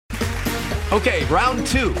Okay, round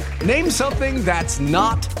two. Name something that's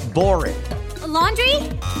not boring. A laundry?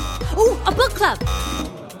 Ooh, a book club.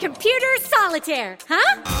 Computer solitaire,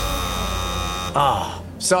 huh? Ah,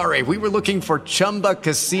 sorry, we were looking for Chumba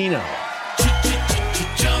Casino.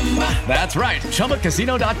 That's right,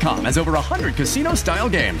 ChumbaCasino.com has over 100 casino-style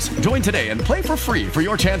games. Join today and play for free for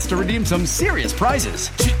your chance to redeem some serious prizes.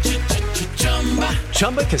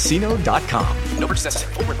 ChumbaCasino.com. No purchase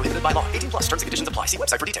necessary. Void where prohibited by law. 18 plus. Terms and conditions apply. See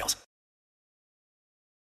website for details.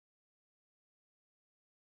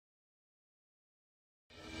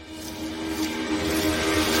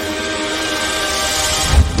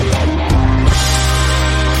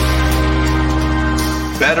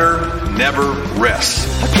 Better never rest.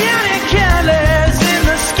 Counting careless in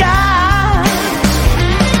the sky.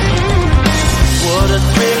 What a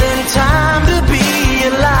thrilling time to be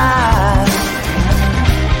alive.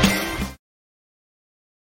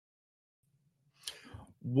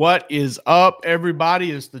 What is up,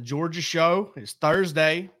 everybody? It's the Georgia Show. It's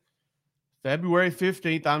Thursday, February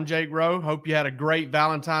 15th. I'm Jake Rowe. Hope you had a great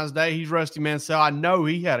Valentine's Day. He's Rusty Mansell. I know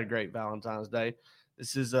he had a great Valentine's Day.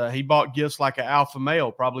 This is he bought gifts like an alpha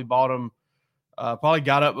male. Probably bought them. Probably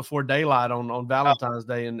got up before daylight on Valentine's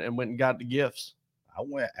Day and went and got the gifts. I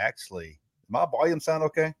went actually. My volume sound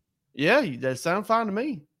okay? Yeah, that sound fine to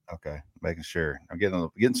me. Okay, making sure. I'm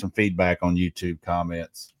getting some feedback on YouTube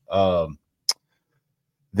comments. No,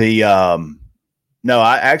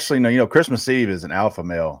 I actually know. You know, Christmas Eve is an alpha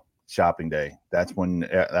male shopping day. That's when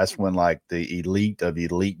like the elite of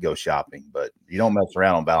elite go shopping. But you don't mess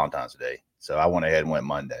around on Valentine's Day. So I went ahead and went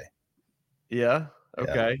Monday. Yeah.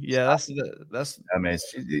 Okay. Yeah. That's. I mean,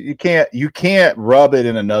 you can't rub it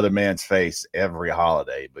in another man's face every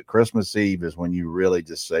holiday, but Christmas Eve is when you really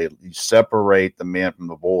just say you separate the men from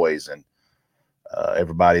the boys, and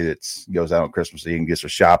everybody that goes out on Christmas Eve and gets their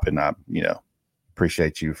shopping. I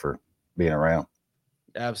appreciate you for being around.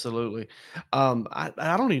 Absolutely. I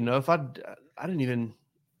don't even know if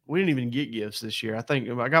we didn't even get gifts this year. I think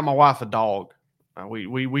I got my wife a dog.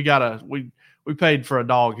 We paid for a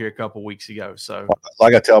dog here a couple weeks ago. So,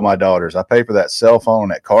 like I tell my daughters, I pay for that cell phone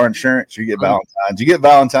and that car insurance. You get Valentine's. You get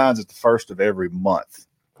Valentine's at the first of every month.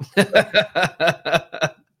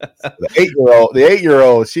 The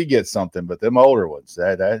 8-year-old, she gets something, but them older ones,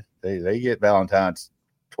 they get Valentine's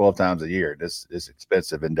 12 times a year. This is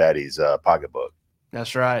expensive in Daddy's pocketbook.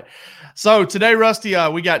 That's right. So today, Rusty,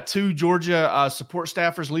 we got two Georgia support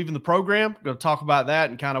staffers leaving the program. We're going to talk about that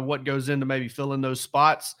and kind of what goes into maybe filling those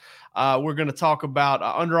spots. We're going to talk about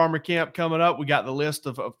Under Armour camp coming up. We got the list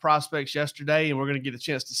of prospects yesterday, and we're going to get a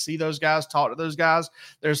chance to see those guys, talk to those guys.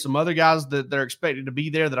 There's some other guys that are expected to be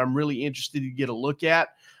there that I'm really interested to get a look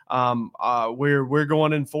at. We're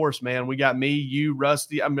going in force, man. We got me, you,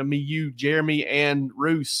 Rusty, you, Jeremy, and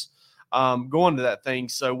Roos going to that thing.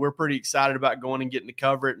 So we're pretty excited about going and getting to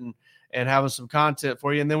cover it and having some content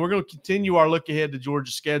for you. And then we're going to continue our look ahead to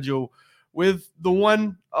Georgia's schedule with the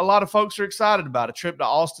one a lot of folks are excited about, a trip to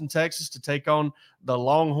Austin, Texas to take on the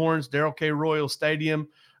Longhorns, Darrell K. Royal Stadium.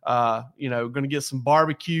 Going to get some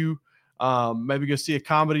barbecue, maybe go see a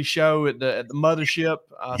comedy show at the mothership.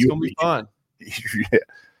 It's going to be fun. Yeah.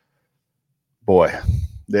 Boy,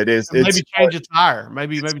 that is. Maybe change a tire.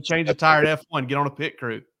 Maybe change a tire at F1. Get on a pit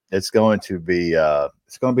crew. It's going to be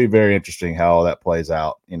very interesting how all that plays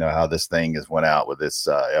out. You know, how this thing has went out with this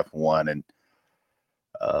F1. And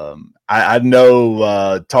I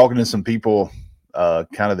know talking to some people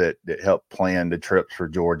kind of that helped plan the trips for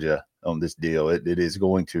Georgia on this deal, it's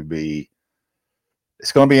going to be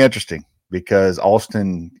interesting because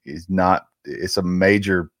Austin it's a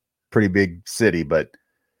major, pretty big city, but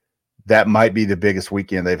that might be the biggest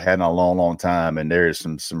weekend they've had in a long, long time. And there is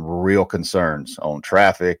some real concerns on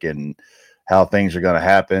traffic and how things are going to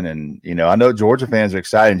happen. And, I know Georgia fans are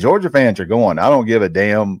excited. Georgia fans are going. I don't give a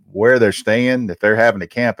damn where they're staying. If they're having to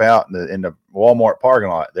camp out in the Walmart parking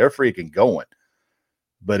lot, they're freaking going.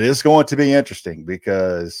 But it's going to be interesting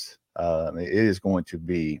because it's going to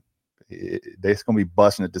be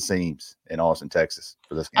busting at the seams in Austin, Texas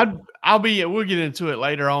for this game. We'll get into it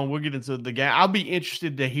later on. We'll get into the game. I'll be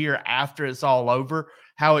interested to hear after it's all over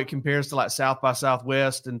how it compares to like South by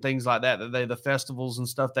Southwest and things like that, the festivals and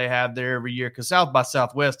stuff they have there every year. Because South by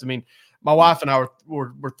Southwest, I mean, my wife and I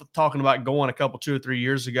were talking about going 2 or 3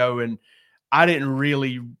 years ago, and I didn't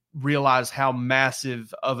really realize how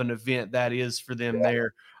massive of an event that is for them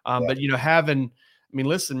there. But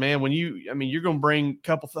listen, man, you're going to bring a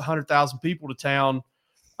couple 100,000 people to town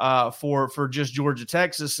for just Georgia,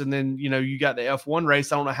 Texas. And then, you got the F1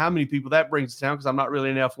 race. I don't know how many people that brings to town because I'm not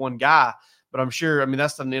really an F1 guy, but I'm sure,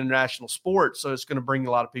 that's an international sport. So it's going to bring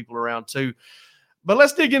a lot of people around too. But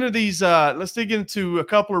let's dig into these. Let's dig into a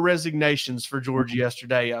couple of resignations for Georgia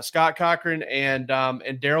yesterday. Scott Cochran and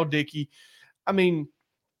Daryl Dickey. I mean,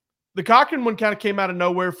 the Cochran one kind of came out of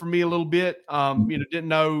nowhere for me a little bit. Didn't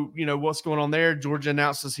know, what's going on there. Georgia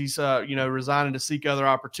announces he's, resigning to seek other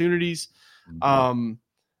opportunities.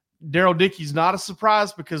 Daryl Dickey's not a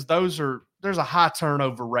surprise because there's a high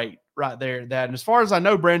turnover rate right there. And as far as I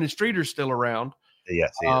know, Brandon Streeter's still around.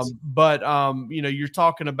 Yes, he is. But you're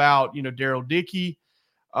talking about, Daryl Dickey,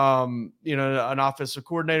 an offensive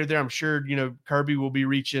coordinator there. I'm sure, Kirby will be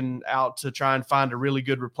reaching out to try and find a really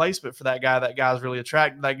good replacement for that guy. That guy's really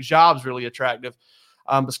attractive. That job's really attractive.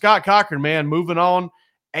 But Scott Cochran, man, moving on,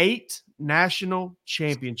 8 national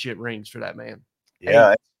championship rings for that man.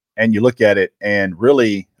 Yeah. 8. And you look at it and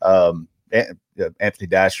really, Anthony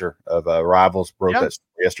Dasher of Rivals broke that story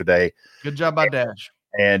yesterday. Good job by Dash.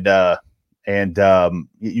 And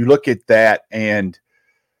you look at that, and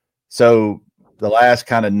so the last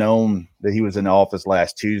kind of known that he was in the office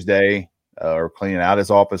last Tuesday, or cleaning out his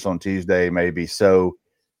office on Tuesday, maybe. So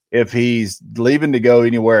if he's leaving to go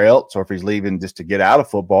anywhere else, or if he's leaving just to get out of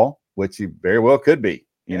football, which he very well could be,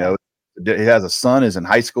 he has a son, is in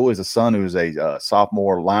high school. He's a son who's a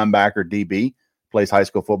sophomore linebacker DB, plays high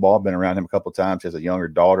school football. I've been around him a couple of times. He has a younger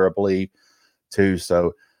daughter, I believe, too.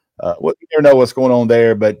 So you never know what's going on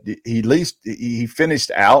there, but he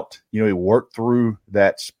finished out. He worked through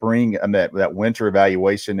that spring and that winter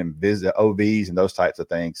evaluation and visit OVs and those types of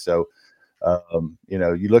things. So,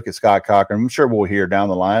 you look at Scott Cochran. I'm sure we'll hear down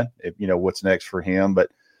the line if what's next for him.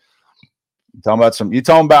 But you're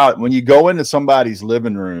talking about when you go into somebody's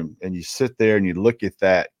living room and you sit there and you look at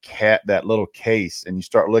that little case, and you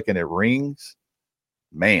start looking at rings.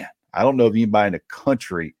 Man, I don't know if anybody in the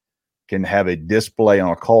country can have a display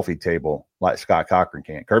on a coffee table like Scott Cochran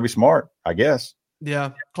can. Kirby Smart, I guess.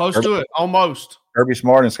 Yeah, close to it, almost. Kirby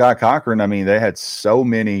Smart and Scott Cochran, I mean, they had so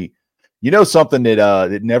many – something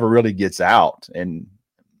that never really gets out, and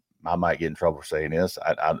I might get in trouble for saying this.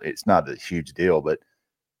 It's not a huge deal, but,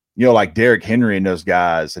 like Derrick Henry and those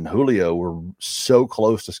guys and Julio were so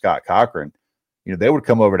close to Scott Cochran. They would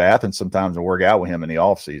come over to Athens sometimes and work out with him in the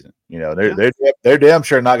offseason. They're damn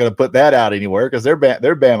sure not going to put that out anywhere because they're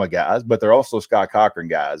Bama guys, but they're also Scott Cochran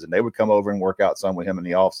guys, and they would come over and work out some with him in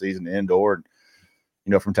the offseason, indoor,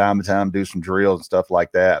 and, from time to time do some drills and stuff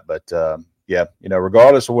like that. But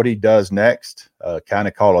regardless of what he does next, kind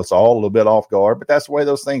of caught us all a little bit off guard. But that's the way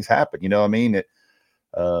those things happen. That's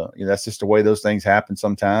just the way those things happen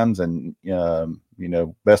sometimes. And,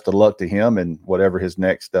 best of luck to him and whatever his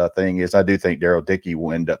next thing is. I do think Daryl Dickey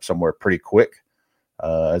will end up somewhere pretty quick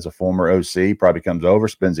as a former OC, probably comes over,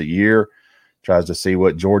 spends a year, tries to see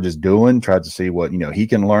what George is doing, tries to see what, he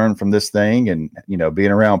can learn from this thing and,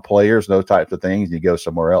 being around players, those types of things, and you go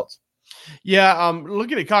somewhere else. Yeah.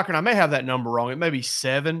 Looking at Cochran, I may have that number wrong. It may be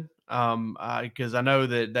 7 because I know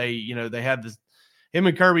that they had this. Him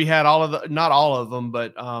and Kirby had not all of them,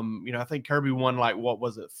 but I think Kirby won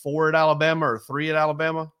 4 at Alabama or 3 at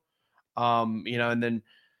Alabama, and then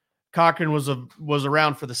Cochran was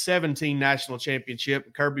around for the 17 national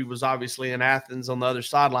championship. Kirby was obviously in Athens on the other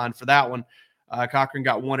sideline for that one. Cochran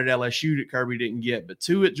got 1 at LSU that Kirby didn't get, but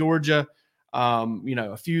 2 at Georgia,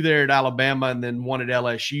 a few there at Alabama, and then 1 at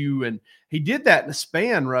LSU. And he did that in a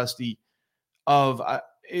span, Rusty, of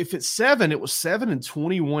if it's 7, it was 7 in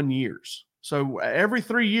 21 years. So every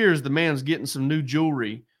 3 years, the man's getting some new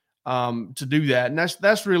jewelry to do that. And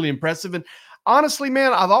that's really impressive. And honestly,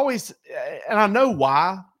 man, I've always, and I know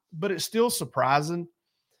why, but it's still surprising.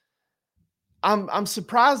 I'm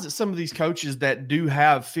surprised at some of these coaches that do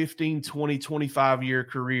have 15, 20, 25-year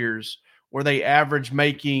careers where they average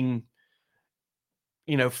making,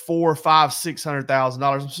 $400,000, $500,000,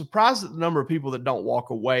 $600,000. I'm surprised at the number of people that don't walk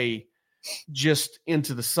away just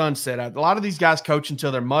into the sunset. A lot of these guys coach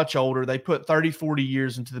until they're much older. They put 30, 40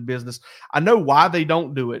 years into the business. I know why they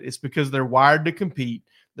don't do it. It's because they're wired to compete.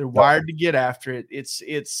 They're wired to get after it.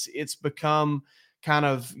 It's become kind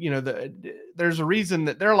of, there's a reason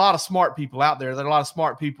that there are a lot of smart people out there. There are a lot of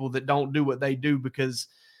smart people that don't do what they do because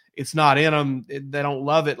it's not in them. They don't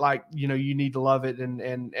love it like, you need to love it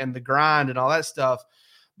and the grind and all that stuff.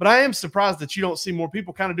 But I am surprised that you don't see more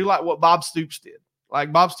people kind of do like what Bob Stoops did.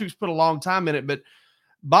 Like Bob Stoops put a long time in it, but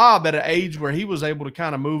Bob at an age where he was able to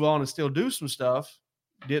kind of move on and still do some stuff,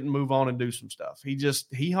 didn't move on and do some stuff.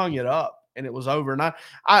 He hung it up and it was over. And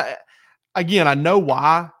I know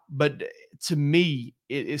why, but to me,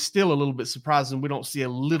 it's still a little bit surprising we don't see a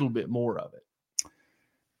little bit more of it.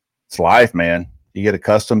 It's life, man. You get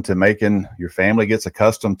accustomed to your family gets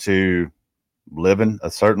accustomed to living a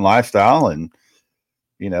certain lifestyle, and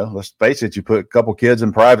let's face it, you put a couple kids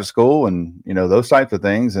in private school and, those types of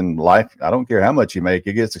things, and life, I don't care how much you make,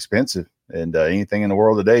 it gets expensive, and anything in the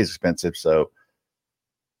world today is expensive. So,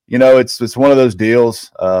 it's one of those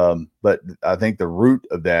deals. But I think the root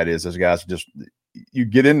of that is those guys you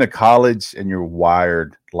get into college and you're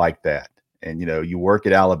wired like that. And, you work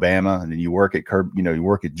at Alabama and then you work at you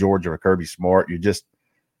work at Georgia or Kirby Smart.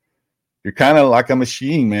 You're kind of like a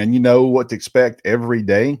machine, man. You know what to expect every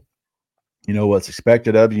day. You know what's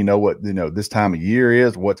expected of you. You know what, this time of year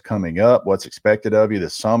is, what's coming up, what's expected of you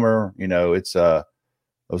this summer. It's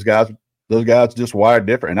those guys just wired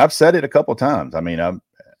different. And I've said it a couple of times. I mean, I'm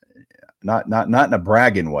not in a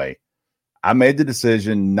bragging way. I made the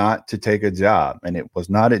decision not to take a job, and it was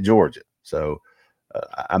not at Georgia. So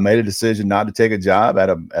I made a decision not to take a job at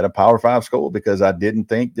a Power 5 school because I didn't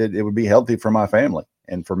think that it would be healthy for my family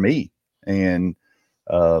and for me. And,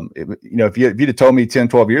 if you'd have told me 10,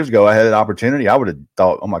 12 years ago I had an opportunity, I would have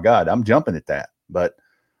thought, oh, my God, I'm jumping at that. But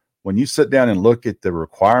when you sit down and look at the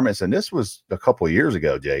requirements, and this was a couple of years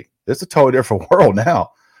ago, Jake, it's a totally different world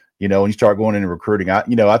now. When you start going into recruiting,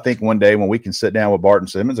 I think one day when we can sit down with Barton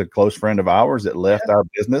Simmons, a close friend of ours that left our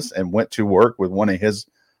business and went to work with one of his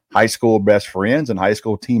high school best friends and high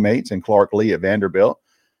school teammates and Clark Lee at Vanderbilt.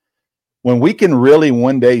 When we can really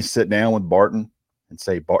one day sit down with Barton and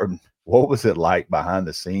say, Barton, what was it like behind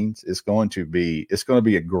the scenes? It's going to be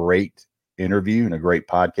a great interview and a great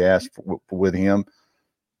podcast with him.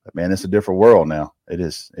 But man, it's a different world now.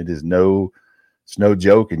 It's no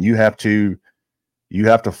joke. And you have to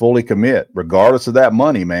fully commit regardless of that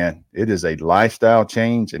money, man. It is a lifestyle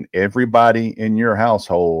change, and everybody in your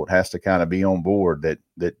household has to kind of be on board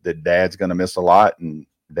that dad's going to miss a lot and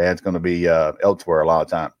dad's going to be elsewhere a lot of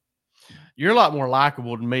time. You're a lot more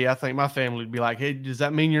likable than me. I think my family would be like, hey, does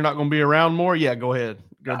that mean you're not going to be around more? Yeah, go ahead.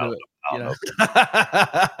 Go do it.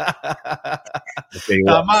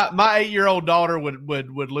 My 8-year-old daughter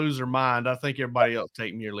would lose her mind. I think everybody else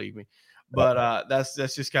take me or leave me. But that's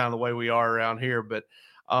just kind of the way we are around here. But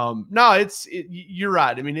no, you're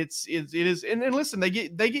right. I mean, it is. And listen, they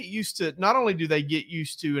get used to, not only do they get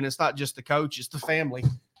used to, and it's not just the coach, it's the family.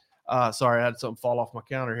 Sorry, I had something fall off my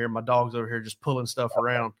counter here. My dog's over here just pulling stuff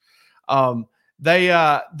around. They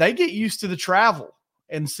get used to the travel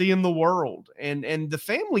and seeing the world, and the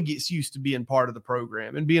family gets used to being part of the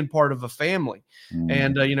program and being part of a family.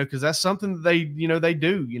 And, cause that's something that they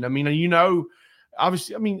do,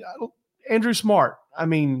 obviously, Andrew Smart,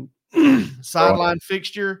 sideline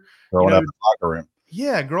fixture, growing up in the locker room.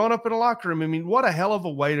 Yeah. Growing up in a locker room. I mean, what a hell of a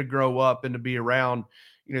way to grow up and to be around,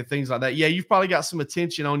 things like that. Yeah. You've probably got some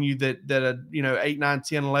attention on you that a, 8, 9,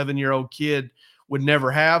 10, 11-year-old kid would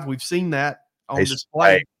never have. We've seen that on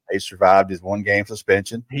display. He survived his 1-game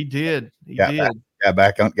suspension. He did. Got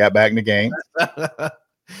back in the game.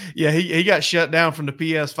 Yeah, he got shut down from the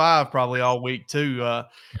PS5 probably all week too.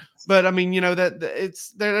 But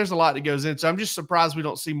there's a lot that goes into. I'm just surprised we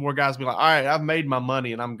don't see more guys be like, all right, I've made my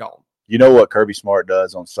money and I'm gone. You know what Kirby Smart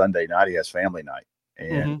does on Sunday night? He has family night,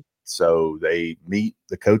 and so they meet.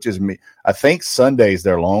 The coaches meet. I think Sunday's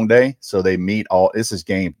their long day, so they meet all. This is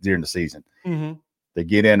game during the season. They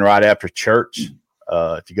get in right after church.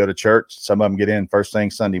 If you go to church, some of them get in first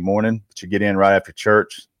thing Sunday morning, but you get in right after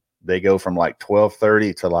church. They go from like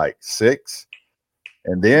 12:30 to like 6.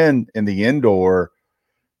 And then in the indoor,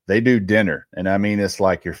 they do dinner. And it's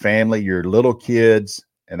like your family, your little kids,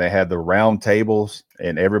 and they have the round tables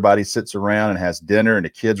and everybody sits around and has dinner and the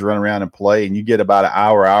kids run around and play. And you get about an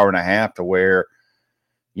hour, hour and a half to where,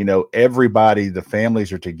 everybody, the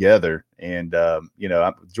families are together. And,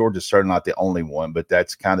 Georgia's certainly not the only one, but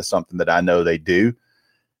that's kind of something that I know they do.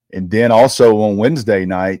 And then also on Wednesday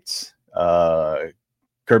nights,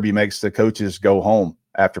 Kirby makes the coaches go home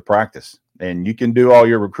after practice, and you can do all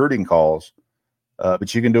your recruiting calls,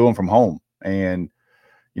 but you can do them from home. And,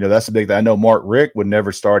 that's the big thing. I know Mark Richt would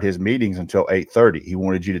never start his meetings until 8:30. He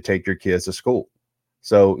wanted you to take your kids to school.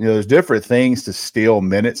 So, there's different things to steal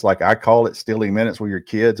minutes. Like I call it stealing minutes with your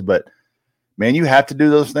kids, but man, you have to do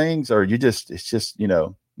those things or it's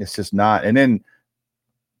just not. And then,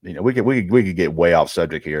 we could get way off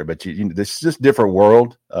subject here, but this is just different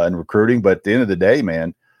world in recruiting. But at the end of the day,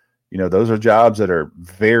 man, those are jobs that are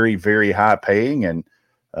very, very high paying, and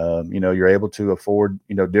you're able to afford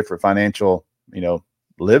different financial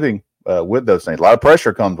living with those things. A lot of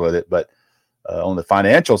pressure comes with it, but on the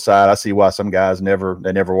financial side, I see why some guys never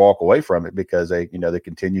walk away from it, because they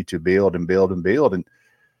continue to build and build and build. And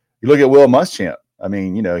you look at Will Muschamp.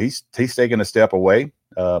 He's taken a step away,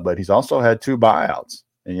 but he's also had 2 buyouts.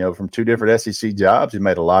 And, from 2 different SEC jobs, he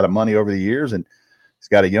made a lot of money over the years, and he's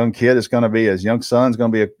got a young kid that's going to be, his young son's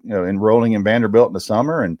going to be, enrolling in Vanderbilt in the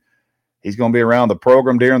summer. And, he's going to be around the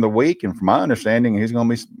program during the week. And from my understanding, he's going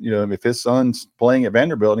to be, if his son's playing at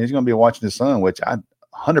Vanderbilt, he's going to be watching his son, which I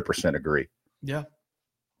 100% agree. Yeah,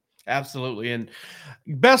 absolutely. And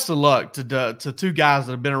best of luck to two guys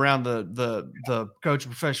that have been around the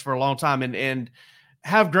coaching profession for a long time and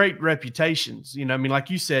have great reputations. I mean, like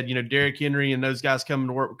you said, Derrick Henry and those guys coming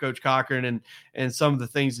to work with Coach Cochran and some of the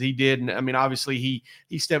things that he did. And I mean, obviously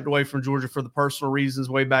he stepped away from Georgia for the personal reasons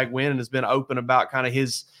way back when and has been open about kind of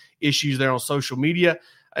his issues there on social media.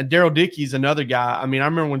 And Daryl Dickey's another guy. I mean, I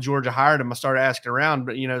remember when Georgia hired him, I started asking around,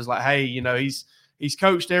 but it's like, hey, he's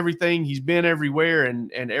coached everything. He's been everywhere,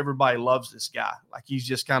 and everybody loves this guy. Like, he's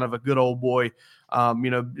just kind of a good old boy,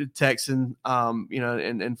 Texan,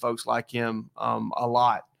 and folks like him a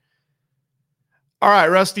lot. All right,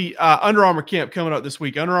 Rusty, Under Armour camp coming up this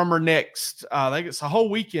week. Under Armour next. It's a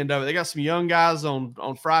whole weekend of it. They got some young guys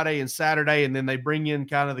on Friday and Saturday, and then they bring in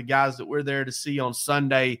kind of the guys that we're there to see on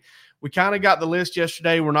Sunday. We kind of got the list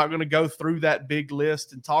yesterday. We're not going to go through that big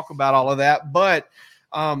list and talk about all of that, but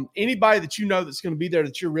anybody that that's going to be there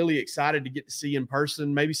that you're really excited to get to see in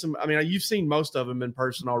person, maybe you've seen most of them in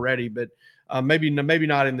person already, but maybe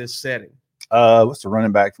not in this setting. What's the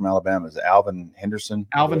running back from Alabama? Is it Alvin Henderson?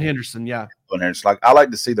 Alvin Henderson, yeah. I like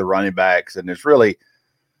to see the running backs, and there's really,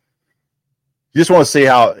 you just want to see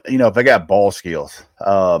how, if they got ball skills.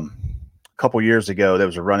 A couple years ago, there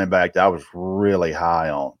was a running back that I was really high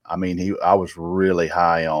on. I was really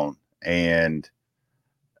high on, and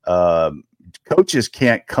coaches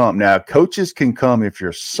can't come. Now, coaches can come if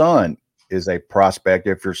your son is a prospect,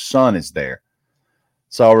 if your son is there.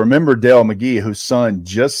 So I remember Dale McGee, whose son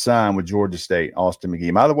just signed with Georgia State, Austin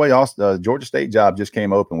McGee. By the way, Georgia State job just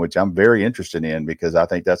came open, which I'm very interested in because I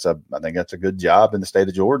think that's a good job in the state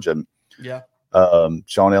of Georgia. Yeah.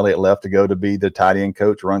 Sean Elliott left to go to be the tight end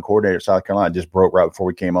coach, run coordinator at South Carolina. Just broke right before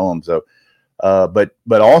we came home. So, but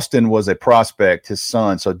Austin was a prospect, his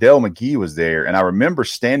son. So Dale McGee was there, and I remember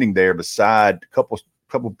standing there beside a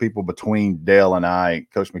couple people between Dale and I,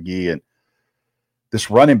 Coach McGee, and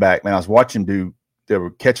this running back. Man, I was watching him they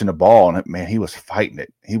were catching the ball, and man, he was fighting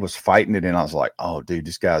it. And I was like, oh, dude,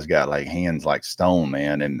 this guy's got like hands like stone,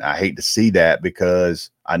 man. And I hate to see that because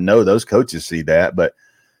I know those coaches see that. But,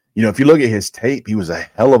 if you look at his tape, he was a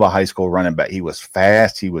hell of a high school running back. He was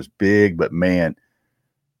fast. He was big. But, man,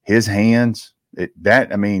 his hands, it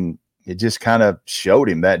just kind of showed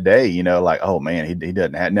him that day, like, oh, man, he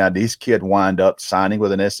doesn't have – now, this kid wind up signing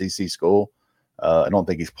with an SEC school. I don't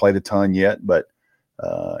think he's played a ton yet, but –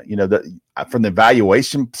 from the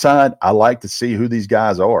evaluation side, I like to see who these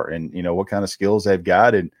guys are and, what kind of skills they've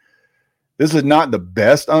got. And this is not the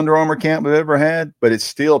best Under Armour camp we've ever had, but it's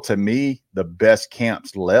still, to me, the best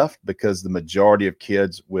camps left because the majority of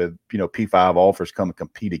kids with, P5 offers come and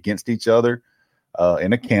compete against each other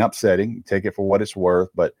in a camp setting. Take it for what it's worth,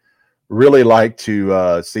 but really like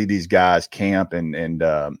to see these guys camp and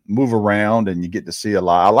move around, and you get to see a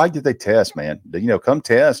lot. I like that they test, man. Come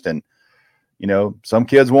test. And some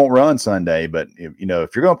kids won't run Sunday, but if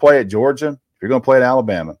you're going to play at Georgia, if you're going to play at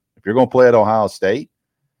Alabama, if you're going to play at Ohio State,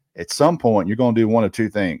 at some point you're going to do one of two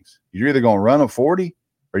things. You're either going to run a 40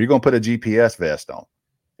 or you're going to put a GPS vest on.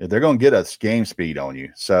 They're going to get a game speed on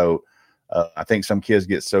you. So I think some kids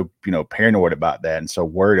get so, paranoid about that and so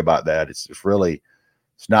worried about that.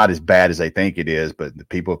 It's not as bad as they think it is, but the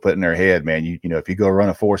people put in their head, man, if you go run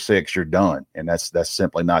a 4.6, you're done. And that's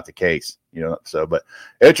simply not the case, so, but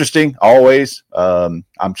interesting always.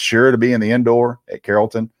 I'm sure to be in the indoor at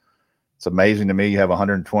Carrollton. It's amazing to me. You have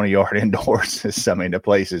 120-yard indoors. The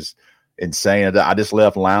place is insane. I just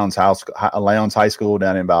left Lowndes High School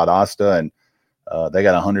down in Valdosta, and they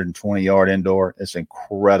got 120-yard indoor. It's an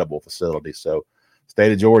incredible facility. So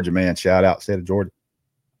state of Georgia, man, shout out state of Georgia.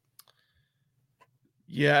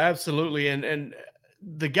 Yeah, absolutely. And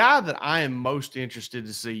the guy that I am most interested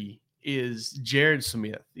to see is Jared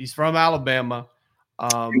Smith. He's from Alabama.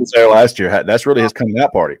 He was there last year. That's really his coming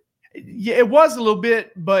out party. Yeah, it was a little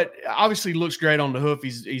bit, but obviously looks great on the hoof.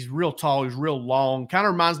 He's real tall. He's real long. Kind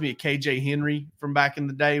of reminds me of KJ Henry from back in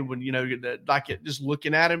the day when, just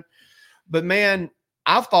looking at him. But, man,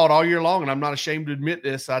 I've thought all year long, and I'm not ashamed to admit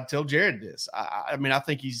this, I'd tell Jared this. I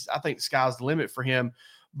think the sky's the limit for him.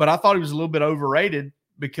 But I thought he was a little bit overrated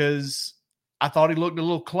because I thought he looked a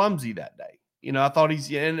little clumsy that day. I thought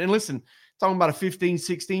and listen, talking about a 15,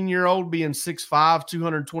 16-year-old being 6'5",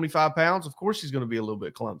 225 pounds, of course he's going to be a little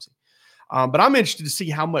bit clumsy. But I'm interested to see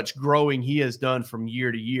how much growing he has done from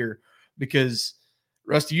year to year because,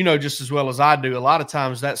 Rusty, just as well as I do, a lot of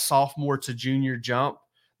times that sophomore to junior jump,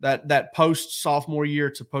 that post-sophomore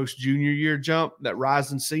year to post-junior year jump, that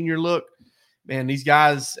rising senior look, man, these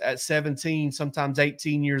guys at 17, sometimes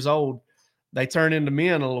 18 years old, they turn into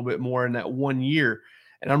men a little bit more in that 1 year.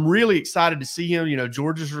 And I'm really excited to see him.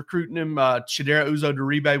 Georgia's recruiting him. Chidera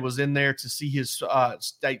Uzo-Duribe was in there to see his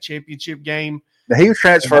state championship game. Now, he was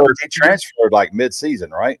transferred. He transferred like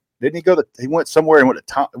mid-season, right? Didn't he go? He went somewhere and went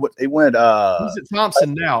to he went. He's at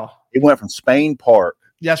Thompson now. He went from Spain Park.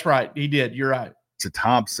 That's right. He did. You're right. To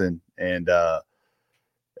Thompson, and yeah.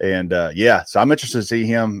 So I'm interested to see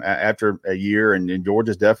him after a year. And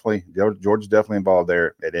Georgia's definitely involved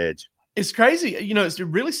there at edge. It's crazy. It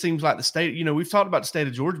really seems like the state, we've talked about the state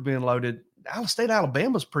of Georgia being loaded. State of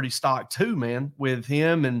Alabama's pretty stocked too, man, with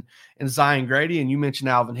him and Zion Grady. And you mentioned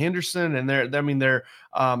Alvin Henderson, and they're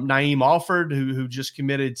Naeem Alford, who just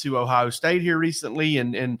committed to Ohio State here recently.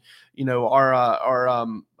 And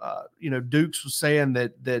Dukes was saying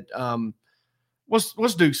that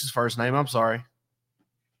what's Dukes' first name? I'm sorry.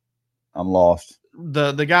 I'm lost.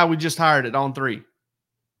 The guy we just hired at On 3.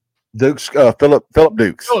 Dukes, Philip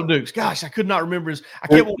Dukes. Philip Dukes. Gosh, I could not remember his. I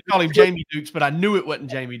can't want to call him Jamie Dukes, but I knew it wasn't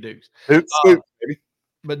Jamie Dukes. Dukes, baby.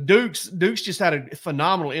 But Dukes just had a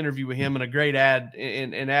phenomenal interview with him and a great ad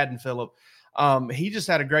in adding Philip. He just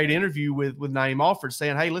had a great interview with Naeem Alford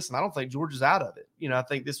saying, "Hey, listen, I don't think Georgia's out of it. I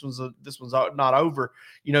think this one's not over.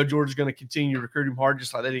 Georgia's going to continue to recruit him hard,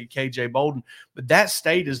 just like they did KJ Bolden. But that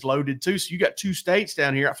state is loaded too. So you got two states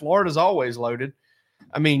down here. Florida's always loaded.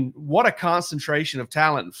 I mean, what a concentration of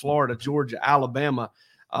talent in Florida, Georgia, Alabama.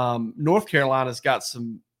 North Carolina's got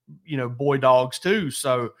some, boy dogs too.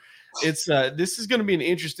 So it's this is going to be an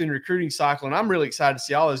interesting recruiting cycle, and I'm really excited to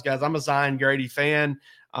see all those guys. I'm a Zion Grady fan.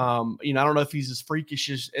 I don't know if he's as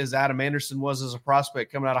freakish as Adam Anderson was as a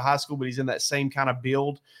prospect coming out of high school, but he's in that same kind of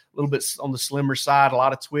build, a little bit on the slimmer side, a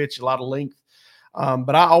lot of twitch, a lot of length.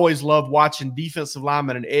 But I always love watching defensive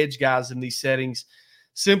linemen and edge guys in these settings,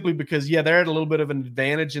 simply because, they're at a little bit of an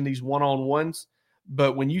advantage in these one-on-ones.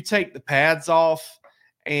 But when you take the pads off,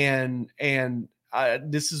 and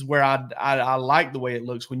this is where I like the way it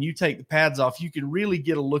looks. When you take the pads off, you can really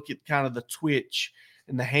get a look at kind of the twitch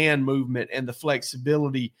and the hand movement and the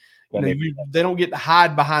flexibility. They don't get to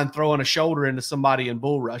hide behind throwing a shoulder into somebody and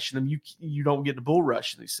bull rushing them. You don't get to bull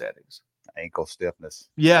rush in these settings. Ankle stiffness.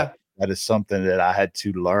 Yeah. That is something that I had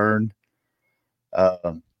to learn.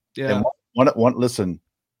 Yeah. Listen,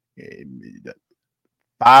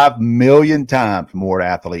 5 million times more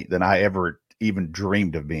athlete than I ever even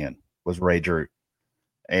dreamed of being was Ray Drew.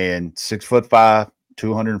 And 6'5",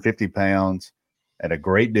 250 pounds, and a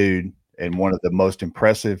great dude, and one of the most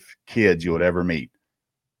impressive kids you would ever meet.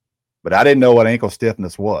 But I didn't know what ankle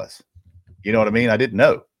stiffness was. You know what I mean? I didn't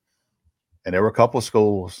know. And there were a couple of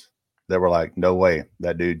schools that were like, no way,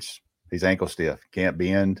 he's ankle stiff, can't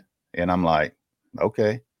bend. And I'm like,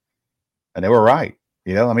 okay. And they were right.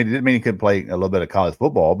 It didn't mean he couldn't play a little bit of college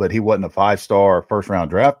football, but he wasn't a 5-star first-round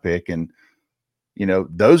draft pick. And,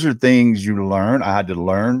 those are things you learn. I had to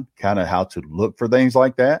learn kind of how to look for things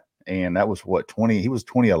like that. And that was he was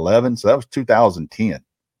 2011. So that was 2010.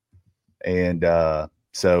 And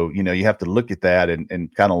so, you have to look at that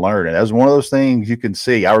and kind of learn. And that was one of those things you can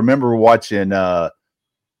see. I remember watching back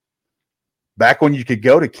when you could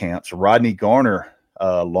go to camps, Rodney Garner,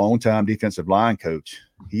 longtime defensive line coach.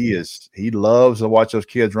 He loves to watch those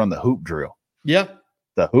kids run the hoop drill. Yeah.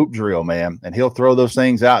 The hoop drill, man. And he'll throw those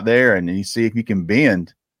things out there and you see if you can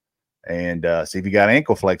bend and see if you got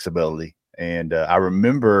ankle flexibility. And I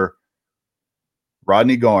remember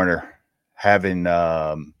Rodney Garner having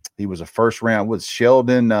he was a first round with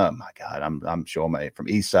Sheldon. My God, I'm showing from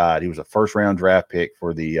East Side. He was a first round draft pick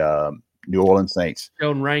for the New Orleans Saints.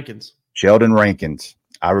 Sheldon Rankins.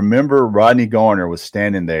 I remember Rodney Garner was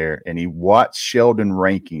standing there and he watched Sheldon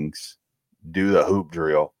Rankins do the hoop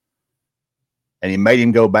drill. And he made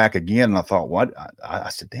him go back again. And I thought, what? I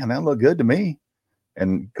said, damn, that looked good to me.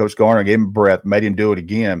 And Coach Garner gave him a breath, made him do it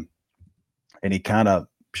again. And he kind of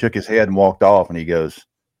shook his head and walked off. And he goes,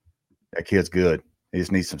 that kid's good. He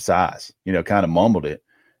just needs some size, kind of mumbled it.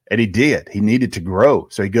 And he did. He needed to grow.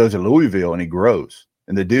 So he goes to Louisville and he grows.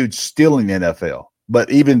 And the dude's still in the NFL. But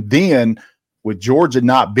even then, with Georgia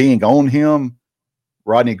not being on him,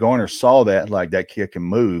 Rodney Garner saw that, like, that kid can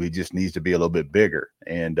move. He just needs to be a little bit bigger.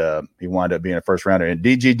 And he wound up being a first rounder. And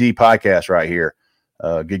DGD podcast right here,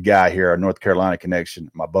 good guy here, our North Carolina connection,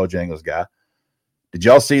 my Bojangles guy. Did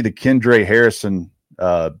y'all see the Kendra Harrison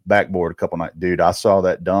backboard a couple nights? Dude, I saw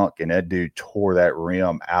that dunk, and that dude tore that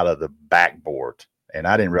rim out of the backboard. And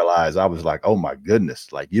I didn't realize, I was like, oh, my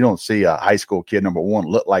goodness. Like, you don't see a high school kid, number one,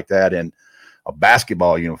 look like that in a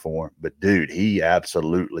basketball uniform. But, dude, he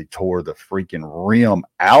absolutely tore the freaking rim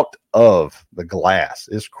out of the glass.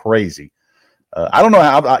 It's crazy. I don't know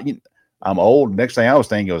how I'm old. Next thing I was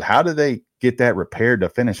thinking was, how do they get that repaired to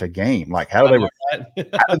finish a game? Like, how do they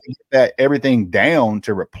get that everything down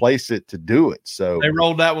to replace it to do it? So they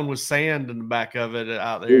rolled that one with sand in the back of it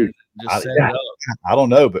out there. Dude, just set it up. I don't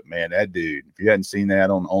know, but man, that dude, if you hadn't seen that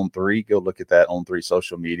on 3, go look at that on 3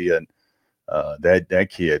 social media. And that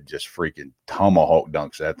kid just freaking tomahawk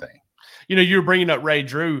dunks that thing. You know, you were bringing up Ray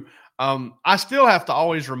Drew. I still have to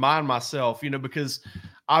always remind myself, because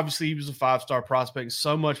obviously he was a 5-star prospect.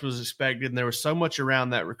 So much was expected, and there was so much around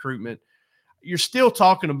that recruitment. You're still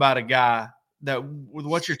talking about a guy that, with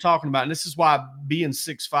what you're talking about, and this is why being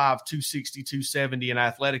 6'5", 260, 270 and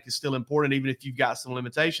athletic is still important, even if you've got some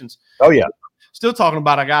limitations. Oh, yeah. Still talking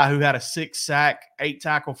about a guy who had a 6 sack, 8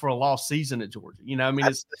 tackle for a lost season at Georgia. I mean,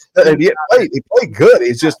 he played good.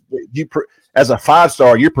 It's just as a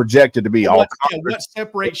 5-star, you're projected to be all. What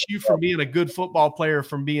separates you from being a good football player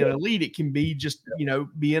from being elite? It can be just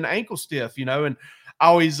being ankle stiff. And I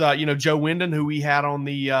always Joe Wyndon, who we had on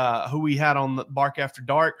the Bark After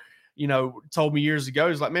Dark, told me years ago,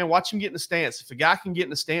 he's like, man, watch him get in the stance. If a guy can get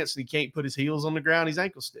in the stance and he can't put his heels on the ground, he's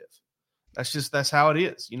ankle stiff. That's how it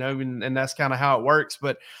is, and that's kind of how it works.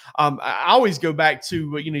 But I always go back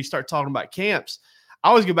to, you start talking about camps. I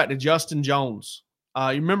always go back to Justin Jones. You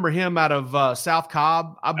remember him out of South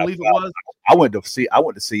Cobb, I believe it was. I went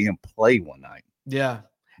to see him play one night. Yeah.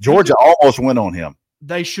 Georgia almost went on him.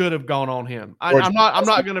 They should have gone on him. I'm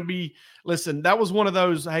not going to be, listen, that was one of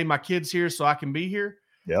those, hey, my kid's here so I can be here.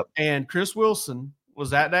 Yep. And Chris Wilson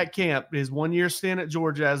was at that camp, his 1-year stint at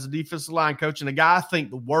Georgia as a defensive line coach, and a guy I think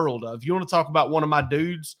the world of. You want to talk about one of my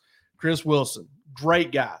dudes, Chris Wilson,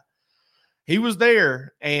 great guy. He was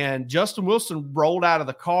there, and Justin Wilson rolled out of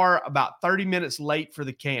the car about 30 minutes late for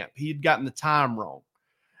the camp. He had gotten the time wrong.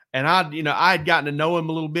 And I had gotten to know him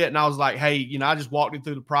a little bit, and I was like, hey, I just walked him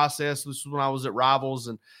through the process. This was when I was at Rivals,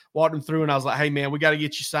 and walked him through, and I was like, hey, man, we got to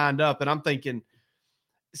get you signed up. And I'm thinking,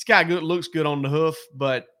 this guy looks good on the hoof,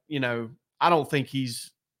 but, I don't think he's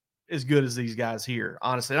as good as these guys here,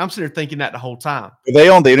 honestly. And I'm sitting there thinking that the whole time. Are they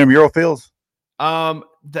on the intramural fields? I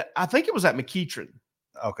think it was at McEachern.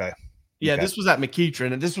 Okay. Yeah, okay. This was at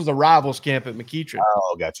McEachern, and this was a Rivals camp at McEachern.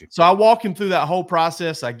 Oh, got you. So I walk him through that whole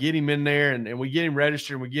process. I get him in there, and we get him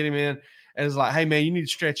registered, and we get him in. And it's like, hey, man, you need to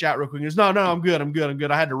stretch out real quick. He goes, no, I'm good.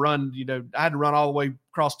 I had to run, all the way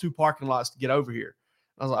across 2 parking lots to get over here.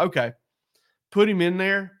 I was like, okay. Put him in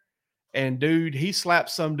there. And dude, he slapped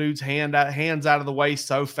some dude's hands out of the way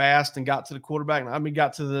so fast and got to the quarterback.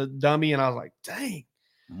 Got to the dummy, and I was like, dang.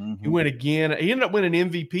 Mm-hmm. He went again. He ended up winning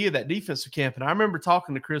MVP of that defensive camp. And I remember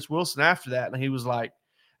talking to Chris Wilson after that, and he was like,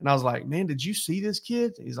 and I was like, man, did you see this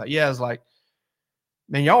kid? He's like, yeah. I was like,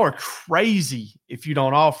 man, y'all are crazy if you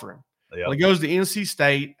don't offer him. Yep. Well, he goes to NC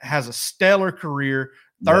State, has a stellar career,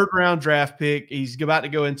 3rd round draft pick. He's about to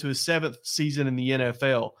go into his 7th season in the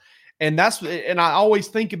NFL. And I always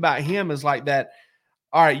think about him as like that.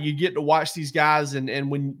 All right, you get to watch these guys, and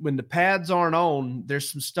when the pads aren't on,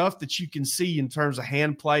 there's some stuff that you can see in terms of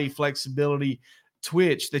hand play, flexibility,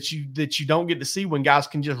 twitch that you don't get to see when guys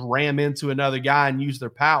can just ram into another guy and use their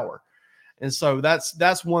power. And so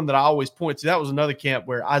that's one that I always point to. That was another camp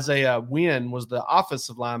where Isaiah Wynn was the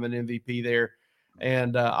offensive lineman MVP there.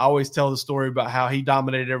 And I always tell the story about how he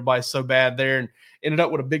dominated everybody so bad there and ended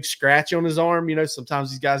up with a big scratch on his arm. Sometimes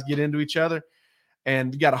these guys get into each other.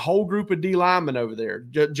 And you got a whole group of D linemen over there.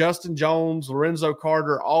 Justin Jones, Lorenzo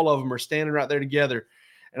Carter, all of them are standing right there together.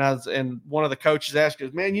 And one of the coaches asked,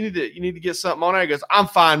 goes, man, you need to get something on there. He goes, I'm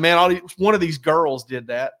fine, man. One of these girls did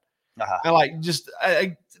that.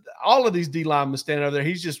 And all of these D linemen standing over there.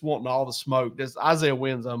 He's just wanting all the smoke. Isaiah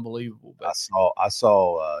Wynn's unbelievable. But I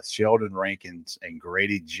saw Sheldon Rankins and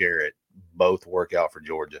Grady Jarrett both work out for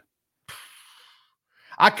Georgia.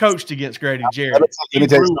 I coached against Grady Jarrett. Let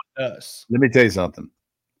me tell you something.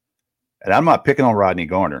 And I'm not picking on Rodney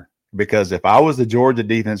Garner, because if I was the Georgia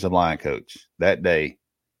defensive line coach that day,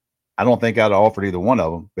 I don't think I'd have offered either one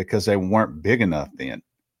of them because they weren't big enough then.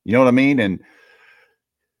 You know what I mean? And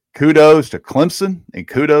kudos to Clemson and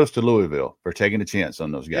kudos to Louisville for taking a chance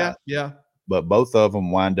on those guys. Yeah. But both of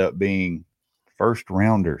them wind up being 1st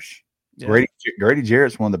rounders. Yeah. Grady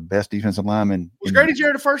Jarrett's one of the best defensive linemen. Was Grady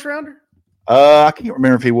Jarrett a 1st rounder? I can't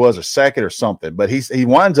remember if he was a 2nd or something, but he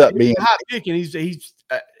winds up being a high pick, and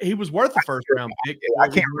he was worth a 1st round pick. I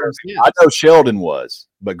can't remember. I know Sheldon was,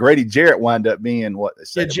 but Grady Jarrett wound up being what they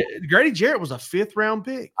said. Yeah, Grady Jarrett was a 5th round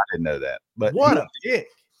pick. I didn't know that, but what a pick!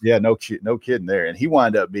 Yeah, no kidding there. And he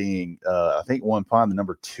wound up being, I think, one upon the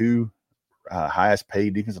number 2 highest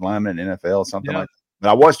paid defensive lineman in NFL, something like that. But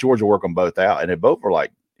I watched Georgia work them both out, and they both were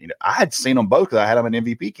like, I had seen them both because I had them in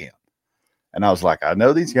MVP camp. And I was like, I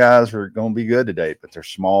know these guys are going to be good today, but they're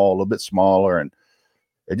small, a little bit smaller. And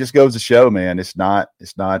it just goes to show, man, it's not,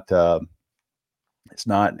 and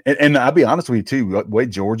I'll be honest with you too, the way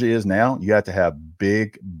Georgia is now, you have to have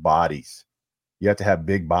big bodies. You have to have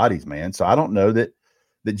big bodies, man. So I don't know that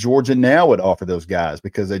Georgia now would offer those guys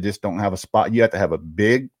because they just don't have a spot. You have to have a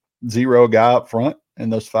big 0 guy up front,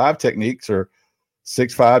 and those 5 techniques are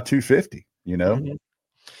 6'5", 250, you know? Mm-hmm.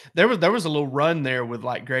 There was a little run there with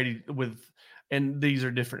like Grady and these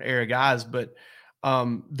are different era guys, but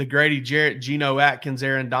the Grady Jarrett, Geno Atkins,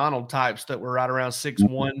 Aaron Donald types that were right around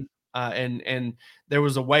 6'1", and there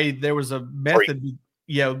was a method,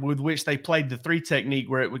 with which they played the 3 technique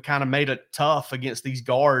where it would kind of made it tough against these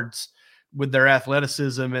guards with their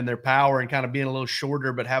athleticism and their power and kind of being a little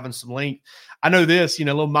shorter but having some length. I know this,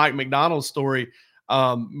 little Mike McDonald's story.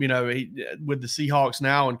 With the Seahawks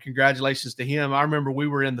now, and congratulations to him. I remember we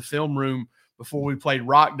were in the film room before we played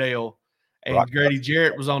Rockdale, and Grady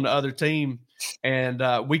Jarrett was on the other team, and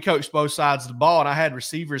we coached both sides of the ball, and I had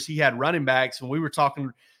receivers, he had running backs, and we were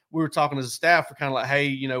talking as a staff. We're kind of like,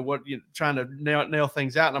 hey, trying to nail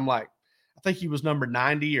things out. And I'm like, I think he was number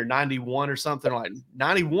 90 or 91 or something, like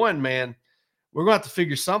 91, man. We're going to have to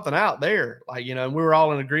figure something out there. Like, and we were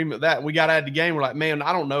all in agreement with that. We got out of the game. We're like, man,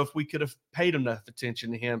 I don't know if we could have paid enough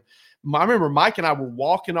attention to him. I remember Mike and I were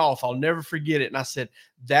walking off. I'll never forget it. And I said,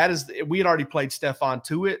 we had already played Stephon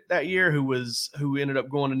Tuitt that year, who ended up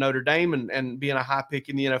going to Notre Dame and being a high pick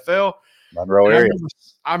in the NFL. Monroe area.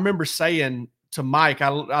 I remember saying to Mike, I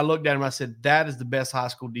looked at him, I said, that is the best high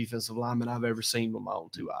school defensive lineman I've ever seen with my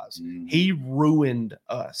own 2 eyes. He ruined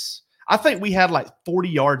us. I think we had like 40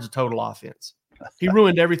 yards of total offense. He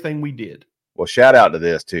ruined everything we did. Well, shout out to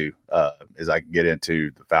this too, as I can get into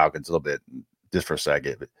the Falcons a little bit just for a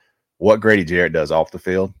second. But what Grady Jarrett does off the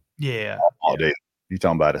field. Yeah. Oh, dude, you're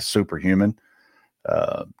talking about a superhuman.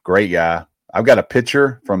 Great guy. I've got a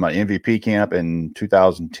picture from an MVP camp in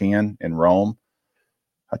 2010 in Rome.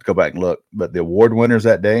 I have to go back and look. But the award winners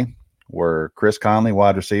that day were Chris Conley,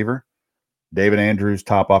 wide receiver, David Andrews,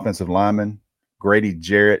 top offensive lineman, Grady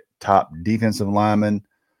Jarrett, top defensive lineman,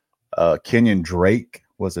 Kenyon Drake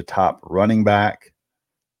was the top running back.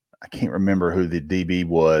 I can't remember who the DB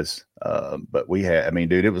was, but we had,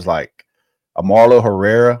 dude, it was like Marlo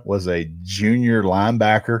Herrera was a junior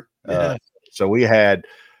linebacker. So we had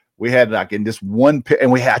like in this one,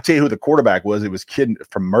 and I tell you who the quarterback was. It was a kid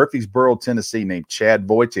from Murfreesboro, Tennessee, named Chad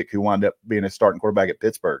Voitic, who wound up being a starting quarterback at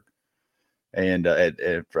Pittsburgh, and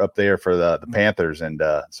up there for the Panthers. And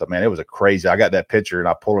so, man, it was a crazy. I got that picture, and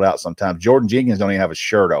I pull it out sometimes. Jordan Jenkins don't even have a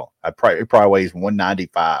shirt on. It probably weighs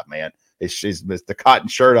 195, man. It's the cotton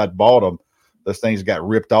shirt I bought him. Those things got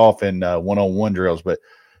ripped off in one-on-one drills. But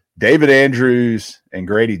David Andrews and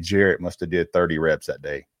Grady Jarrett must have did 30 reps that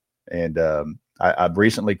day. And I've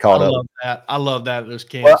recently caught up. I love that at those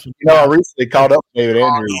camps. Well, I recently caught up with David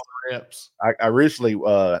Andrews. I recently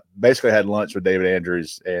basically had lunch with David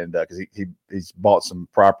Andrews, and because he's bought some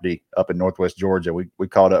property up in Northwest Georgia. We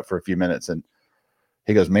caught up for a few minutes, and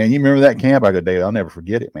he goes, "Man, you remember that camp?" I go, "David, I'll never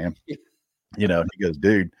forget it, man." He goes,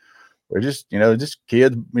 "Dude, we're just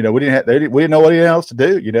kids. We didn't know what else to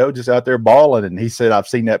do. Just out there balling." And he said, "I've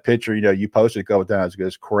seen that picture. You posted a couple of times. He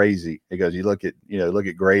goes, crazy." He goes, "You look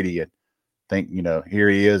at Grady and think, here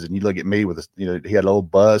he is, and you look at me with he had a little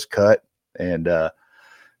buzz cut, and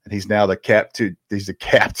he's now he's the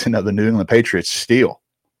captain of the New England Patriots still."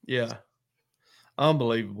 Yeah.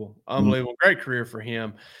 Unbelievable. Great career for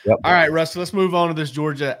him. Yep. All right, Rusty, let's move on to this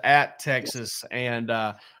Georgia at Texas, and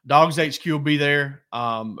Dogs HQ will be there.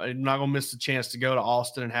 I'm not going to miss the chance to go to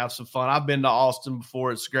Austin and have some fun. I've been to Austin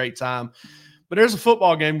before. It's a great time. But there's a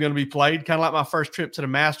football game going to be played, kind of like my first trip to the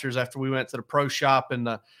Masters after we went to the pro shop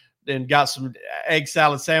and got some egg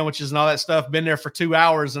salad sandwiches and all that stuff. Been there for 2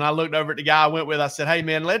 hours, and I looked over at the guy I went with. I said, "Hey,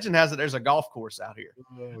 man, legend has it there's a golf course out here."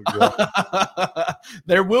 Oh,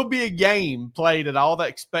 there will be a game played at all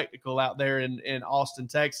that spectacle out there in Austin,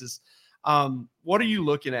 Texas. What are you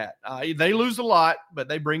looking at? They lose a lot, but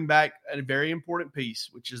they bring back a very important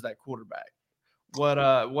piece, which is that quarterback. What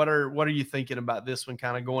are you thinking about this one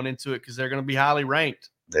kind of going into it? Because they're going to be highly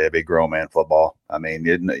ranked. Yeah, big grown man football. I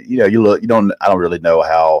don't really know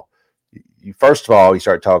how. First of all, you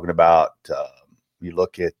start talking about, you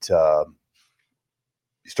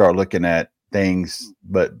start looking at things,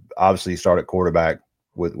 but obviously you start at quarterback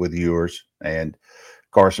with Ewers and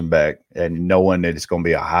Carson Beck, and knowing that it's going to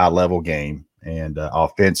be a high level game, and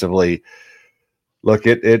offensively, look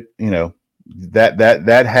at it.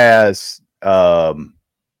 That has,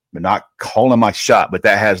 not calling my shot, but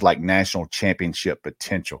that has like national championship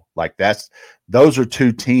potential. Like those are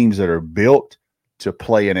 2 teams that are built to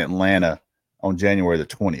play in Atlanta on January the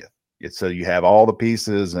 20th. So you have all the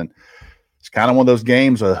pieces, and it's kind of one of those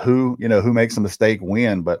games of who makes a mistake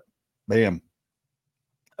win. But man,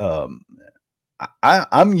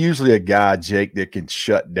 I'm usually a guy, Jake, that can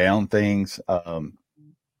shut down things.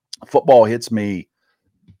 Football hits me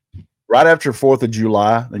right after 4th of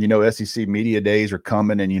July, and SEC media days are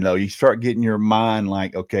coming, and you start getting your mind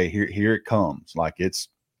like, okay, here it comes, like it's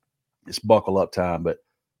buckle up time. But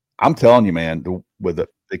I'm telling you, man, with the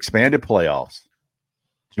expanded playoffs,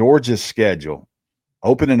 Georgia's schedule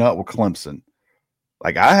opening up with Clemson,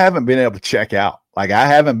 like I haven't been able to check out. Like I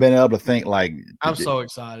haven't been able to think. Like I'm so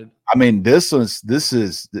excited. I mean, this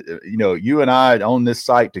is you and I on this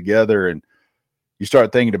site together, and you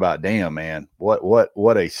start thinking about, damn, man,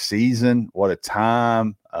 what a season, what a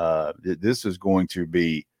time. This is going to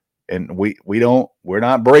be, and we're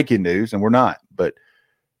not breaking news, and we're not, but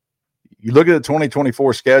you look at the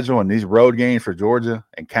 2024 schedule and these road games for Georgia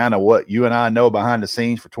and kind of what you and I know behind the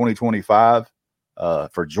scenes for 2025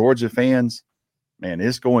 for Georgia fans, man,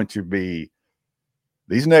 it's going to be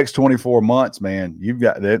these next 24 months, man.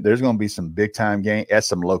 There's going to be some big time games at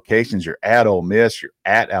some locations. You're at Ole Miss, you're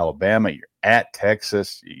at Alabama, you're at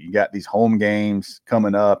Texas. You got these home games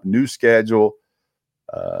coming up, new schedule.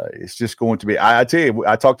 It's just going to be, I tell you,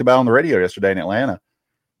 I talked about on the radio yesterday in Atlanta.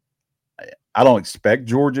 I don't expect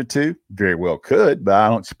Georgia to, very well could, but I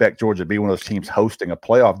don't expect Georgia to be one of those teams hosting a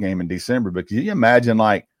playoff game in December. But could you imagine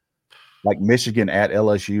like Michigan at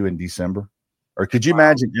LSU in December? Or could you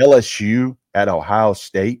imagine LSU at Ohio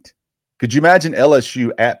State? Could you imagine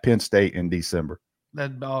LSU at Penn State in December?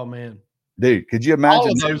 Oh, man. Dude, could you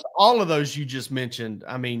imagine all of those you just mentioned?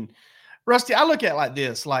 I mean, Rusty, I look at it like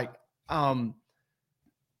this, like I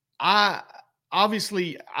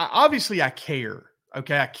obviously care.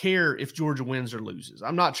 Okay, I care if Georgia wins or loses.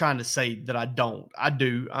 I'm not trying to say that I don't. I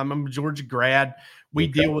do. I'm a Georgia grad. We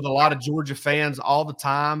deal with a lot of Georgia fans all the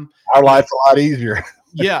time. Our life's a lot easier.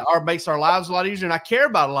 Yeah, makes our lives a lot easier. And I care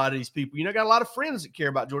about a lot of these people. Got a lot of friends that care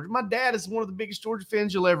about Georgia. My dad is one of the biggest Georgia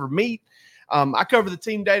fans you'll ever meet. I cover the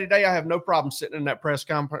team day to day. I have no problem sitting in that press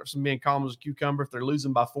conference and being calm as a cucumber if they're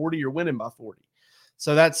losing by 40 or winning by 40.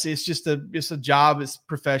 So it's just a job. It's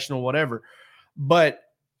professional, whatever. But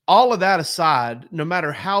all of that aside, no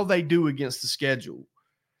matter how they do against the schedule,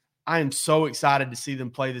 I am so excited to see them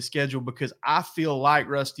play the schedule because I feel like,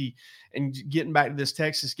 Rusty, and getting back to this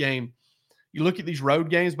Texas game, you look at these road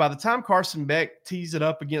games, by the time Carson Beck tees it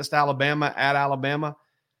up against Alabama at Alabama,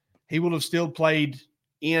 he will have still played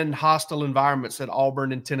in hostile environments at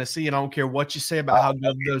Auburn and Tennessee. And I don't care what you say about how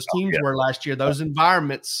good those teams were last year. Those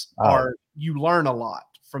environments you learn a lot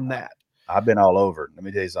from that. I've been all over. Let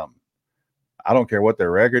me tell you something. I don't care what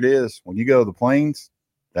their record is. When you go to the Plains,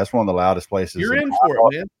 that's one of the loudest places. You're in for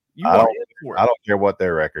it, man. I don't care what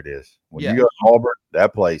their record is. When you go to Auburn,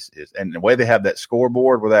 that place is, and the way they have that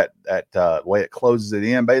scoreboard with that way it closes it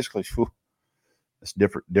in, basically, it's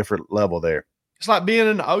different level there. It's like being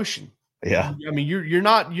in the ocean. Yeah. I mean, you're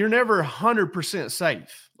never 100%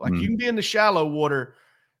 safe. Like you can be in the shallow water,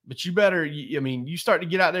 but you better, you start to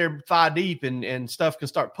get out there thigh deep and stuff can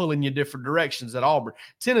start pulling you different directions at Auburn.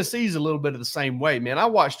 Tennessee's a little bit of the same way, man. I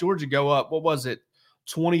watched Georgia go up, what was it,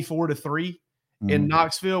 24-3 in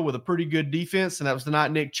Knoxville with a pretty good defense, and that was the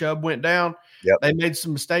night Nick Chubb went down. Yep. They made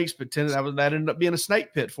some mistakes, but that ended up being a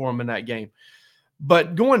snake pit for them in that game.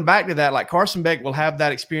 But going back to that, like Carson Beck will have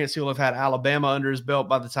that experience. He'll have had Alabama under his belt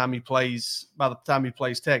by the time he plays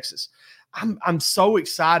Texas. I'm so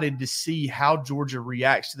excited to see how Georgia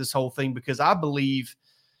reacts to this whole thing because I believe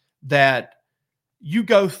that you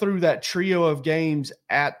go through that trio of games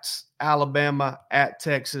at Alabama, at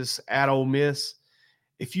Texas, at Ole Miss.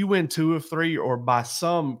 If you win 2 of 3 or by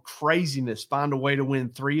some craziness find a way to win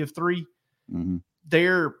 3 of 3,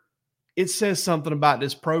 it says something about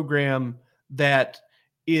this program that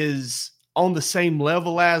is on the same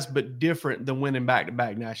level as but different than winning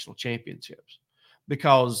back-to-back national championships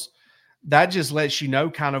because – that just lets you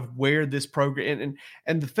know kind of where this program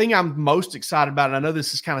and the thing I'm most excited about, and I know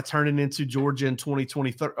this is kind of turning into Georgia in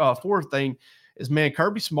 2024 thing, is, man,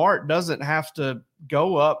 Kirby Smart doesn't have to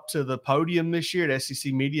go up to the podium this year at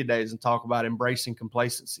SEC Media Days and talk about embracing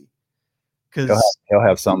complacency. Because he'll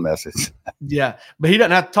have some message. Yeah, but he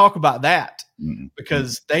doesn't have to talk about that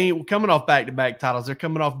because they ain't coming off back-to-back titles. They're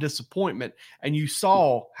coming off disappointment, and you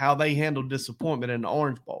saw how they handled disappointment in the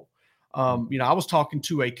Orange Bowl. I was talking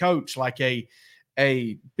to a coach, like a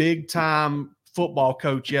big time football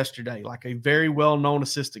coach yesterday, like a very well-known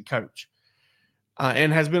assistant coach,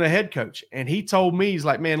 and has been a head coach. And he told me, he's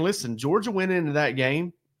like, man, listen, Georgia went into that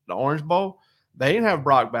game, the Orange Bowl. They didn't have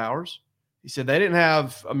Brock Bowers. He said they didn't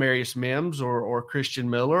have Amarius Mims or Christian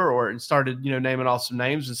Miller and started, naming off some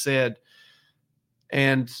names and said,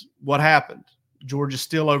 and what happened? Georgia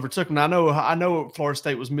still overtook them. I know Florida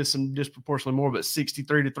State was missing disproportionately more, but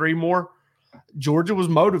 63-3 more. Georgia was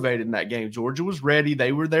motivated in that game. Georgia was ready.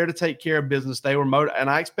 They were there to take care of business. They were motivated, and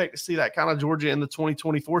I expect to see that kind of Georgia in the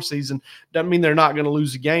 2024 season. Doesn't mean they're not going to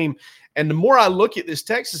lose a game. And the more I look at this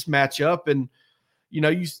Texas matchup, and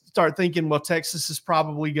you start thinking, well, Texas is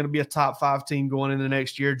probably going to be a top 5 team going into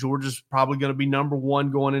next year. Georgia's probably going to be number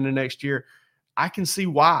 1 going into next year. I can see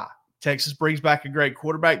why. Texas brings back a great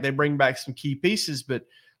quarterback. They bring back some key pieces, but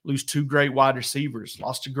lose 2 great wide receivers,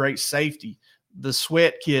 lost a great safety. The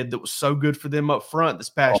Sweat kid that was so good for them up front this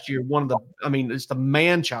past year, it's the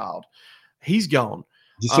man child. He's gone.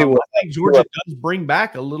 Did you see I think Georgia does bring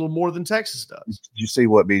back a little more than Texas does. Did you see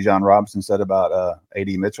what Bijan Robinson said about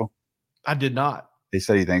A.D. Mitchell? I did not. He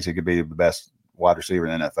said he thinks he could be the best wide receiver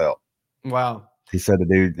in the NFL. Wow. He said the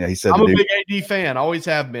dude. I'm a big AD fan. Always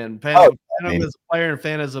have been. Fan of him as a player and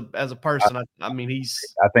fan as a person.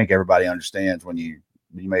 I think everybody understands when you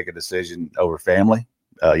make a decision over family.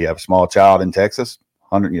 You have a small child in Texas,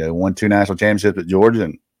 won 2 national championships at Georgia,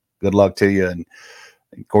 and good luck to you. And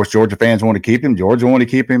of course, Georgia fans want to keep him. Georgia want to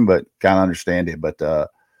keep him, but kind of understand it. But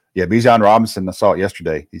Bijan Robinson, I saw it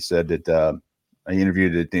yesterday. He said that I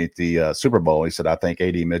interviewed at the Super Bowl. He said, I think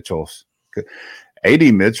A.D. Mitchell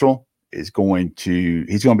is going to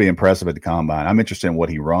be impressive at the combine. I'm interested in what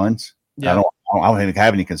he runs. Yeah. I don't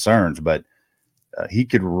have any concerns, but he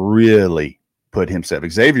could really put himself.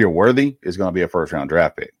 Xavier Worthy is going to be a first-round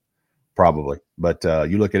draft pick, probably. But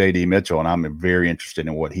you look at A.D. Mitchell, and I'm very interested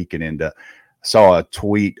in what he can end up. I saw a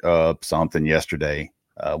tweet of something yesterday,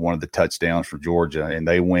 one of the touchdowns for Georgia, and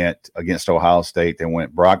they went against Ohio State. They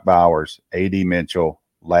went Brock Bowers, A.D. Mitchell,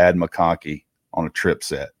 Ladd McConkey on a trip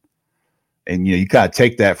set. And, you kind of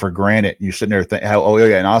take that for granted. You're sitting there thinking,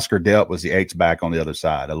 and Oscar Delp was the H-back on the other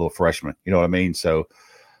side, a little freshman. You know what I mean? So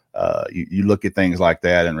you look at things like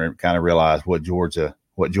that and kind of realize what Georgia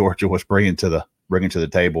was bringing to the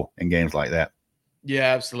table in games like that.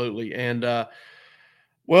 Yeah, absolutely. And,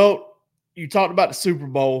 you talked about the Super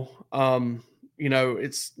Bowl.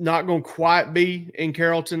 It's not going to quite be in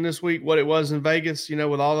Carrollton this week what it was in Vegas,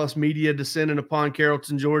 with all this media descending upon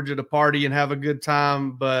Carrollton, Georgia to party and have a good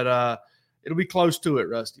time. But it'll be close to it,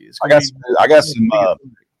 Rusty. I got some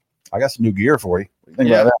new gear for you. What do you think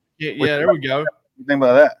about that? Yeah, there we go. What do you think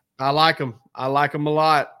about that? I like them. I like them a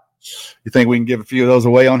lot. You think we can give a few of those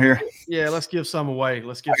away on here? Yeah, let's give some away.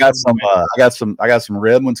 I got some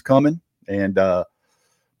red ones coming, and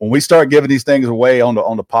when we start giving these things away on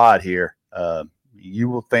the pod here, you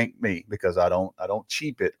will thank me because I don't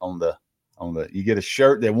cheap it on the. You get a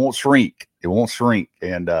shirt that won't shrink. It won't shrink,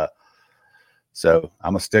 and so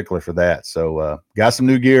I'm a stickler for that. So got some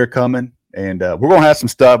new gear coming, and we're gonna have some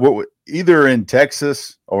stuff. We're either in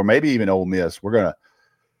Texas or maybe even Ole Miss. We're gonna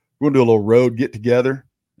do a little road get together.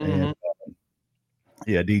 And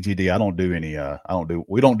DGD.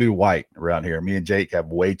 We don't do white around here. Me and Jake have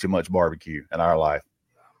way too much barbecue in our life.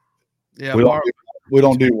 Yeah, we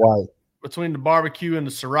don't do white. Between the barbecue and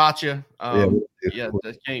the siracha,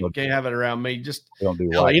 can't have it around me. Just don't do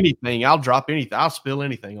white. Anything. I'll drop anything. I'll spill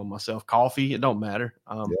anything on myself. Coffee, it don't matter.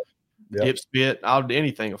 Dip, spit.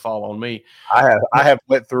 Anything will fall on me. I have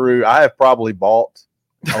probably bought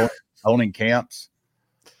owning camps.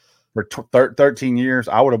 For 13 years,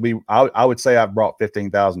 I would say I've brought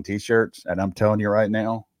 15,000 T-shirts, and I'm telling you right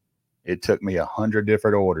now, it took me 100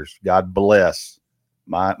 different orders. God bless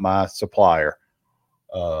my supplier,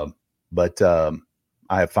 but I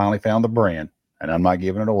have finally found the brand, and I'm not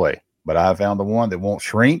giving it away. But I have found the one that won't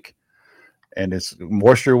shrink, and it's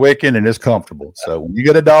moisture wicking, and it's comfortable. So when you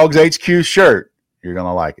get a Dogs HQ shirt, you're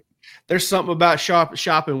gonna like it. There's something about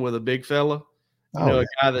shopping with a big fella. A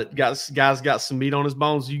guy that got some meat on his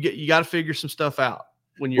bones. You got to figure some stuff out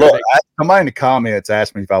when you're. Look, somebody in the comments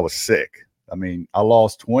asked me if I was sick. I mean, I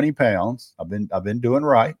lost 20 pounds. I've been doing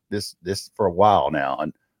right this for a while now,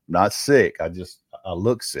 and I'm not sick. I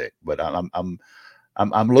look sick, but I'm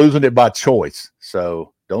losing it by choice.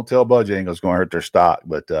 So don't tell Bojangles going to hurt their stock.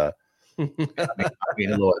 But I'm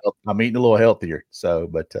eating a little healthier. So,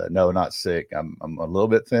 but no, not sick. I'm a little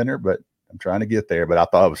bit thinner, but I'm trying to get there. But I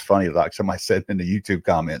thought it was funny. Like somebody said in the YouTube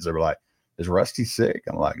comments, they were like, "Is Rusty sick?"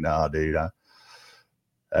 I'm like, "No, dude. I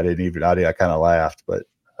kind of laughed, but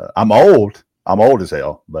I'm old. I'm old as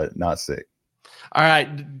hell, but not sick." All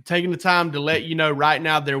right. Taking the time to let you know right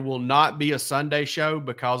now, there will not be a Sunday show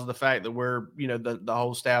because of the fact that we're, the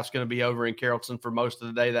whole staff's going to be over in Carrollton for most of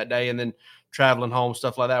the day that day and then traveling home,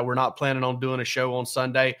 stuff like that. We're not planning on doing a show on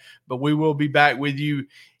Sunday, but we will be back with you.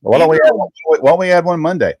 Why don't we add one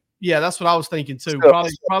Monday? Yeah, that's what I was thinking too.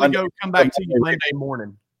 Probably come back to you Monday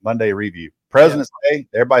morning. Monday review. President's Day,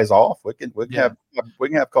 everybody's off. We can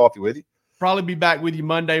have coffee with you. Probably be back with you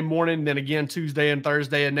Monday morning, then again Tuesday and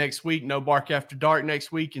Thursday of next week. No Bark After Dark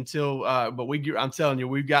next week until I'm telling you,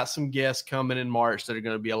 we've got some guests coming in March that are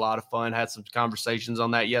going to be a lot of fun. Had some conversations on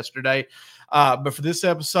that yesterday. But for this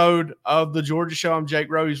episode of the Georgia Show, I'm Jake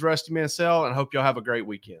Rowe. He's Rusty Mansell, and hope y'all have a great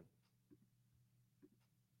weekend.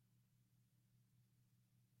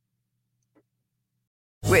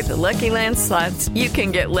 With the Lucky Land Slots, you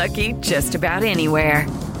can get lucky just about anywhere.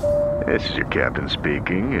 This is your captain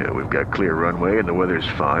speaking. We've got clear runway and the weather's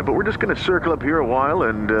fine, but we're just going to circle up here a while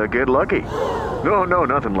and get lucky. No,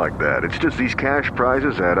 nothing like that. It's just these cash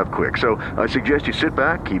prizes add up quick. So I suggest you sit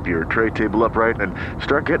back, keep your tray table upright, and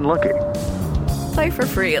start getting lucky. Play for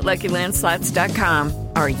free at LuckyLandSlots.com.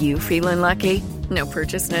 Are you feeling lucky? No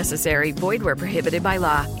purchase necessary. Void where prohibited by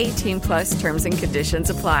law. 18+ terms and conditions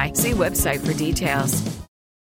apply. See website for details.